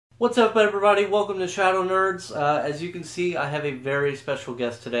What's up, everybody? Welcome to Shadow Nerds. As you can see, I have a very special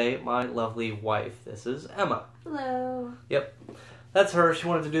guest today, my lovely wife. This is Emma. Hello. Yep, that's her. She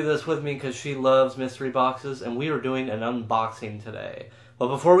wanted to do this with me because she loves mystery boxes, and we are doing an unboxing today. But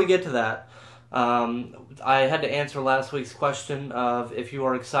before we get to that, I had to answer last week's question of if you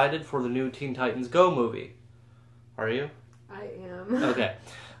are excited for the new Teen Titans Go movie. Are you? I am. Okay.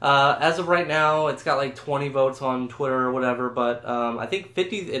 As of right now, it's got like 20 votes on Twitter or whatever, but I think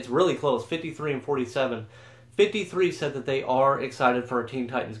 50, it's really close, 53 and 47. 53 said that they are excited for a Teen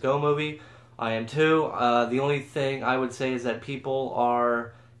Titans Go movie. I am too. The only thing I would say is that people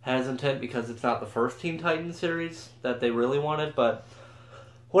are hesitant because it's not the first Teen Titans series that they really wanted, but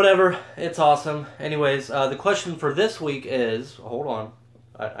whatever, it's awesome. Anyways, the question for this week is, hold on,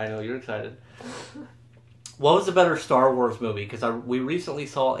 I know you're excited. What was a better Star Wars movie? Because we recently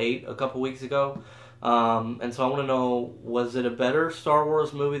saw 8 a couple weeks ago. And so I want to know, was it a better Star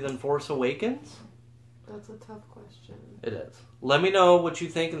Wars movie than Force Awakens? That's a tough question. It is. Let me know what you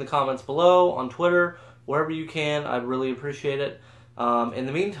think in the comments below, on Twitter, wherever you can. I'd really appreciate it. In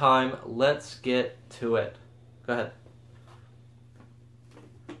the meantime, let's get to it. Go ahead.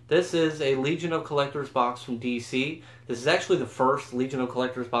 This is a Legion of Collectors box from DC. This is actually the first Legion of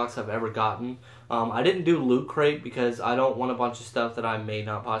Collectors box I've ever gotten. I didn't do Loot Crate because I don't want a bunch of stuff that I may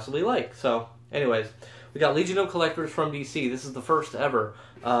not possibly like. So, anyways, we got Legion of Collectors from DC. This is the first ever.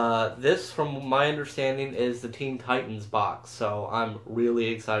 This, from my understanding, is the Teen Titans box. So, I'm really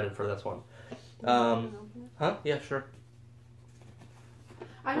excited for this one. Huh? Yeah, sure.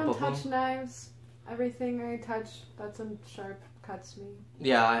 I don't touch knives. Everything I touch that's sharp cuts me.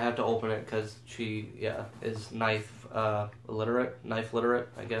 Yeah, I have to open it because she, is knife literate,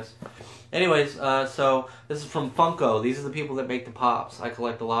 I guess. Anyways, so this is from Funko. These are the people that make the pops. I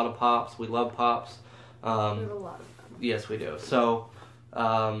collect a lot of pops. We love pops. We have a lot of them. Yes, we do. So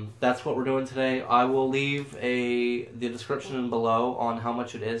that's what we're doing today. I will leave the description below on how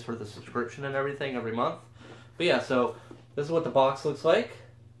much it is for the subscription and everything every month. But yeah, so this is what the box looks like.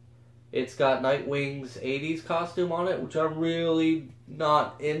 It's got Nightwing's 80s costume on it, which I'm really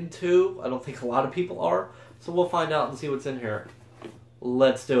not into. I don't think a lot of people are. So we'll find out and see what's in here.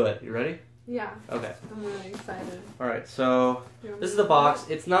 Let's do it. You ready? Yeah. Okay. I'm really excited. Alright, so this is the box.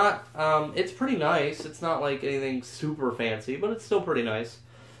 It's not, it's pretty nice. It's not like anything super fancy, but it's still pretty nice.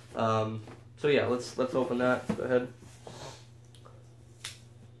 So yeah, let's open that. Go ahead.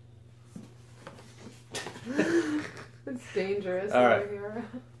 It's dangerous All right. over here.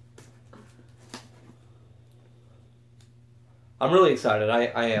 I'm really excited.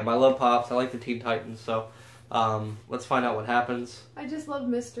 I am. I love Pops. I like the Teen Titans, so let's find out what happens. I just love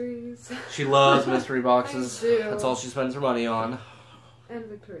mysteries. She loves mystery boxes. I do. That's all she spends her money on. And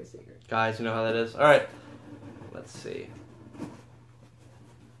Victoria's Secret. Guys, you know how that is. Alright. Let's see.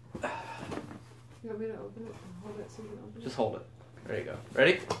 You want me to open it and hold it so you can open it? Just hold it. There you go.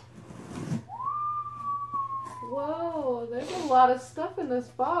 Ready? Whoa, there's a lot of stuff in this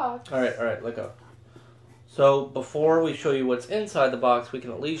box. Alright, let go. So, before we show you what's inside the box, we can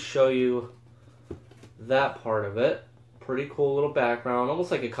at least show you that part of it. Pretty cool little background,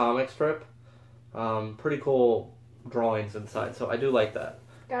 almost like a comic strip. Pretty cool drawings inside, so I do like that.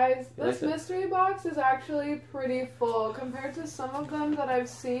 Guys, this like mystery box is actually pretty full. Compared to some of them that I've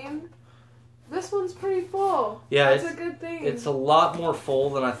seen, this one's pretty full. Yeah, That's a good thing. It's a lot more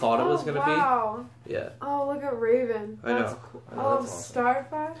full than I thought it was going to wow. be. Yeah. Oh, look at Raven. I know. That's cool. I know, Oh, that's awesome.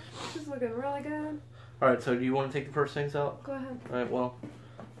 Starfire. She's looking really good. Alright, so do you want to take the first things out? Go ahead. Alright, well,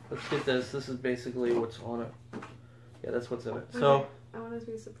 let's get this. This is basically what's on it. Yeah, that's what's in it. Okay. So, I want to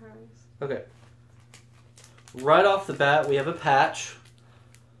be surprised. okay. Right off the bat, we have a patch.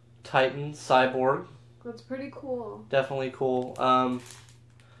 Titan, Cyborg. That's pretty cool. Definitely cool. God,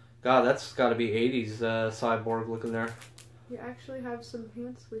 that's got to be 80s Cyborg looking there. You actually have some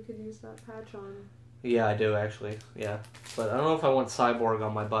pants we could use that patch on. Yeah, I do actually. Yeah. But I don't know if I want Cyborg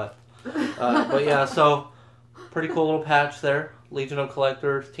on my butt. But yeah, so pretty cool little patch there. Legion of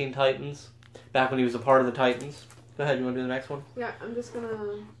Collectors, Teen Titans. Back when he was a part of the Titans. Go ahead, you want to do the next one? Yeah, I'm just gonna...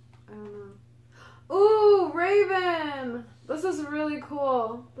 I don't know. Ooh, Raven! This is really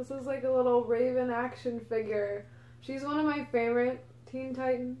cool. This is like a little Raven action figure. She's one of my favorite Teen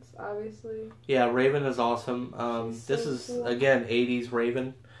Titans, obviously. Yeah, Raven is awesome. This is, cool. again, 80s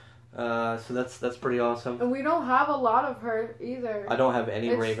Raven. So that's pretty awesome. And we don't have a lot of her either. I don't have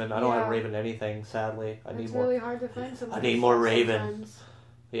any Raven. I don't have yeah. Raven anything, sadly. I need It's more. really hard to find something. I need more Raven. Sometimes.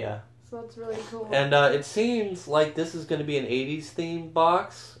 Yeah. So that's really cool. And it seems like this is going to be an 80s themed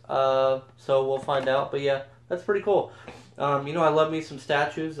box. So we'll find out. But yeah, that's pretty cool. You know, I love me some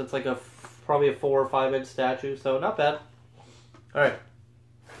statues. It's like probably a 4 or 5 inch statue. So not bad. All right.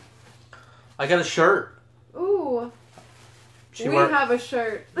 I got a shirt. Ooh. We have a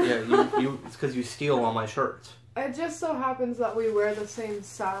shirt. Yeah, you. It's because you steal all my shirts. It just so happens that we wear the same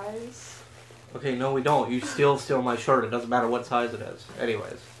size. Okay, no, we don't. You still steal my shirt. It doesn't matter what size it is.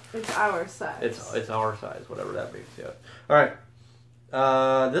 Anyways. It's our size. It's our size, whatever that means. Yeah. All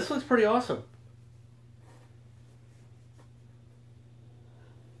right. This looks pretty awesome.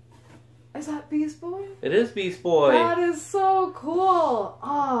 Is that Beast Boy? It is Beast Boy. That is so cool.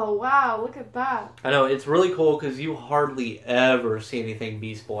 Oh, wow. Look at that. I know. It's really cool because you hardly ever see anything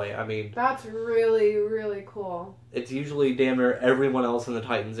Beast Boy. I mean... That's really, really cool. It's usually damn near everyone else in the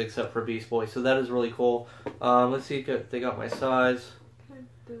Titans except for Beast Boy. So that is really cool. Let's see if they got my size. Can I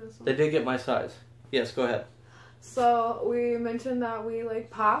do this one? They did get my size. Yes, go ahead. So, we mentioned that we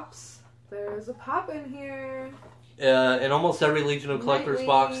like pops. There's a pop in here. In almost every Legion of Collectors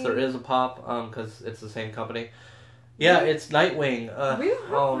box, there is a pop, because it's the same company. Yeah, it's Nightwing. We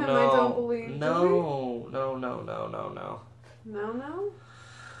don't have him, I don't believe. No. No?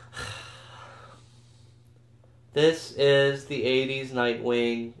 This is the 80s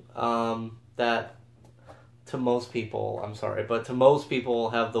Nightwing, that, to most people, I'm sorry, but to most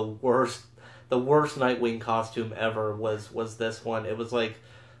people have the worst Nightwing costume ever was this one. It was like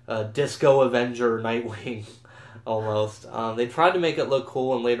a Disco Avenger Nightwing. Almost. They tried to make it look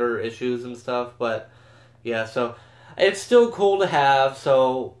cool in later issues and stuff, but yeah, so it's still cool to have,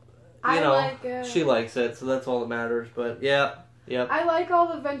 so you know, like it. She likes it, so that's all that matters, but yeah. I like all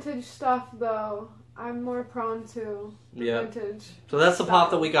the vintage stuff, though. I'm more prone to vintage. So that's the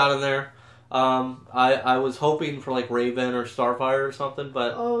pop that we got in there. I was hoping for like Raven or Starfire or something,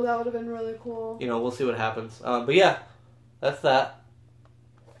 but... Oh, that would have been really cool. You know, we'll see what happens. But yeah, that's that.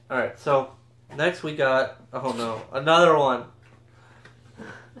 Alright, so... Next we got, oh no, another one.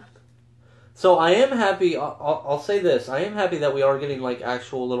 So I am happy, I'll say this, I am happy that we are getting like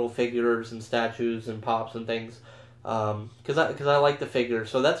actual little figures and statues and pops and things. Because I like the figures,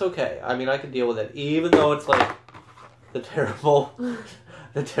 so that's okay. I mean, I can deal with it, even though it's like the terrible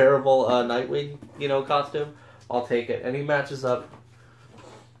Nightwing, costume. I'll take it. And he matches up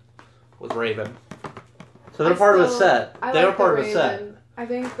with Raven. So they're part of a set. They're part of a set. I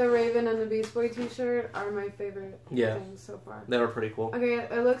think the Raven and the Beast Boy t-shirt are my favorite things so far. They were pretty cool. Okay,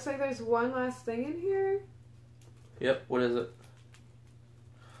 it looks like there's one last thing in here. Yep, what is it?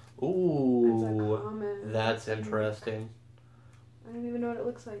 Ooh, that's interesting. I don't even know what it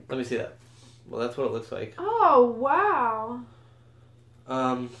looks like. Let me see that. Well, that's what it looks like. Oh, wow.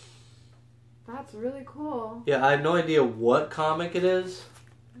 That's really cool. Yeah, I have no idea what comic it is.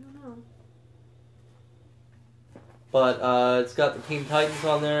 I don't know. But it's got the Teen Titans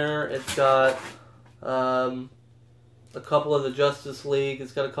on there. It's got a couple of the Justice League.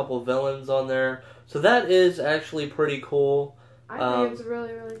 It's got a couple of villains on there. So that is actually pretty cool. I think it's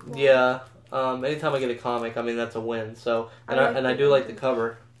really, really cool. Yeah. Anytime I get a comic, I mean, that's a win. So, I do like the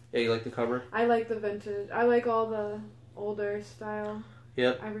cover. Yeah, you like the cover? I like the vintage. I like all the older style.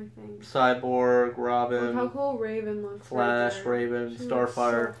 Yep. Everything. Cyborg, Robin. Look how cool Raven looks. Flash, right Raven,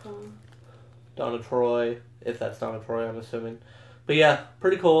 Starfire. So cool. Donna Troy, if that's Donna Troy, I'm assuming. But yeah,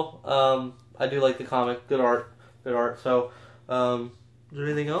 pretty cool. I do like the comic. Good art. So, is there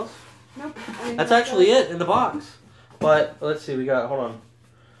anything else? Nope. That's actually it in the box. But, let's see, hold on.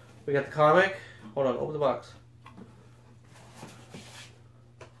 We got the comic. Hold on, open the box.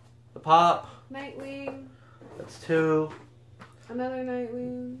 The pop. Nightwing. That's 2. Another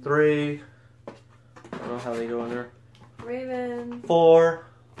Nightwing. 3. I don't know how they go in there. Raven. 4.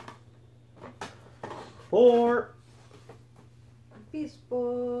 Beast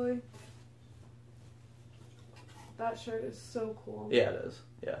Boy. That shirt is so cool. Yeah, it is.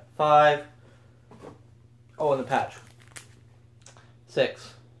 Yeah. 5. Oh, and the patch.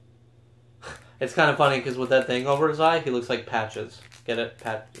 6. It's kind of funny because with that thing over his eye, he looks like Patches. Get it?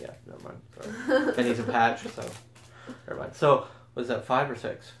 Yeah, never mind. Sorry. And he's a patch, so never mind. So, was that 5 or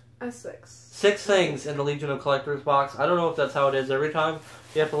 6? A 6. 6 things in the Legion of Collectors box. I don't know if that's how it is every time.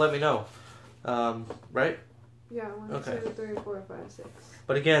 You have to let me know. Right? Yeah, 1, 2, 3, 4, 5, 6.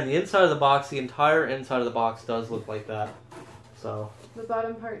 But again, the inside of the box, the entire inside of the box does look like that. So. The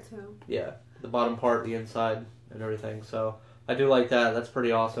bottom part too. Yeah, the bottom part, the inside, and everything. So I do like that. That's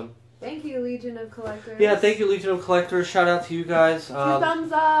pretty awesome. Thank you, Legion of Collectors. Yeah, thank you, Legion of Collectors. Shout out to you guys. 2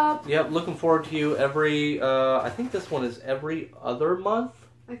 thumbs up. Yep, looking forward to you every. I think this one is every other month.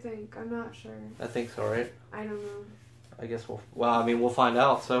 I think. I'm not sure. I think so, right? I don't know. I guess we'll find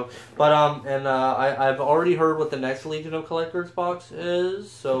out. So, but I've already heard what the next Legion of Collectors box is.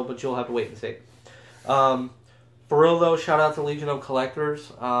 So, but you'll have to wait and see. For real though, shout out to Legion of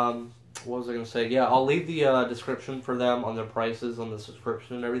Collectors. what was I going to say? Yeah, I'll leave the description for them on their prices, on the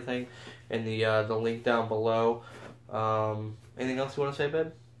subscription and everything, and the link down below. Anything else you want to say,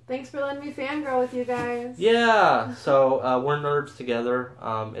 babe? Thanks for letting me fangirl with you guys. Yeah, so we're nerds together.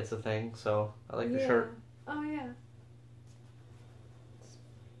 It's a thing, so I like the shirt. Oh, yeah.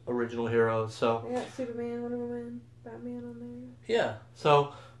 Original heroes, so. I got Superman, Wonder Woman, Batman on there. Yeah,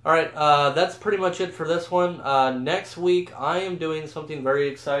 so, alright, that's pretty much it for this one. Next week, I am doing something very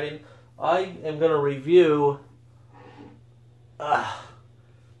exciting. I am going to review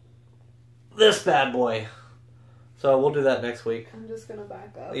this bad boy. So we'll do that next week. I'm just going to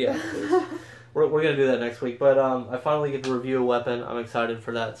back up. Yeah, please. We're going to do that next week. But I finally get to review a weapon. I'm excited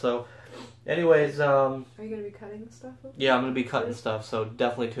for that. So, anyways... Are you going to be cutting stuff? Yeah, I'm going to be cutting stuff. So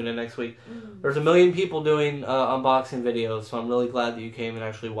definitely tune in next week. There's a million people doing unboxing videos. So I'm really glad that you came and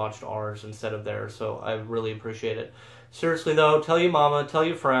actually watched ours instead of theirs. So I really appreciate it. Seriously, though, tell your mama, tell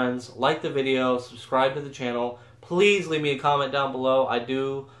your friends, like the video, subscribe to the channel. Please leave me a comment down below. I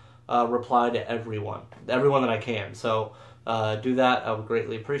do... reply to everyone that I can. So do that. I would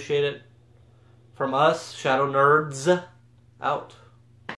greatly appreciate it. From us, Shadow Nerds, out.